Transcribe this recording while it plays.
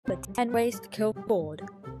the 10 ways to kill Ford.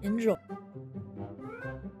 Enjoy.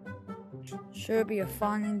 Sure be a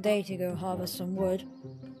fine day to go harvest some wood.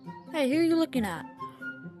 Hey, who are you looking at?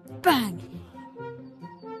 Bang!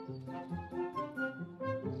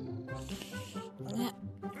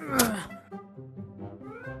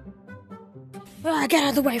 Get out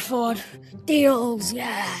of the way, Ford. Deals,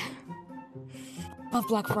 yeah. Love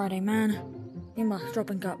Black Friday, man. You must drop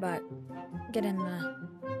and cut back. Get in there.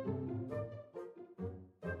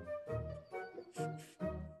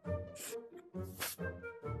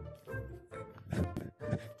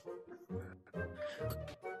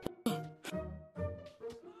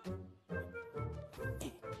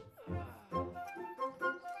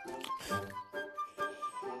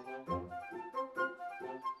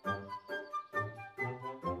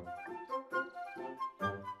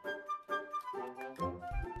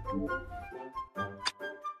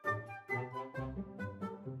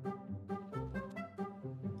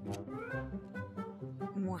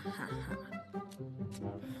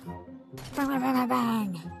 Bang, bang, bang, bang,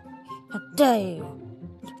 bang. How dare you?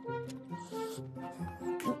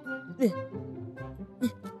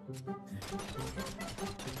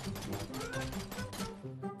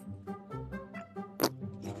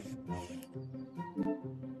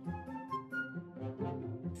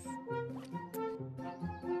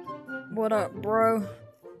 What up, bro?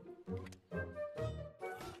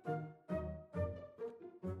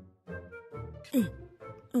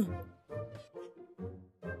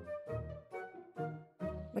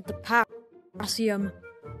 With the potassium,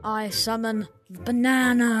 I summon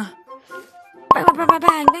banana. Bang, bang, bang,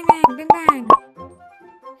 bang, bang, bang, bang, bang.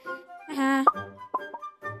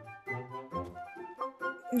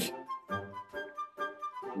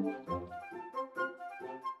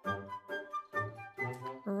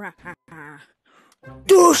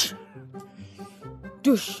 Douche!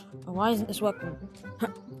 Douche! Oh, why isn't this weapon?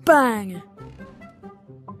 Bang!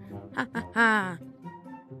 Ha ha ha!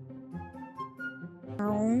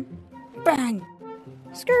 Bang!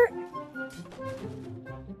 Skirt!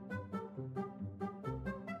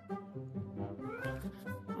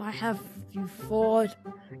 I have you, Ford.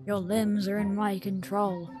 Your limbs are in my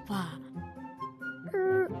control.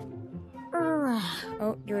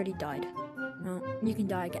 Oh, you already died. No, you can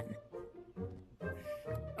die again.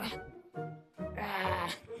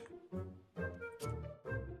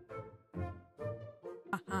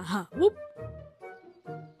 Whoop!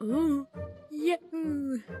 Ooh, yeah.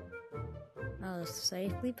 I'll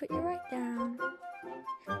safely put you right down.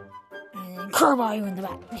 And then crowbar you in the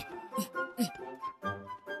back.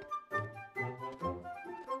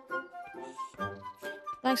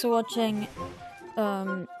 Thanks for watching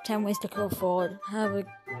 10 Ways to Kill Ford. Have a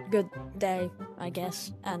good day, I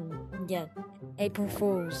guess. And yeah, April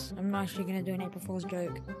Fools. I'm not actually gonna do an April Fool's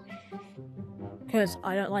joke. Because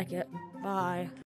I don't like it. Bye.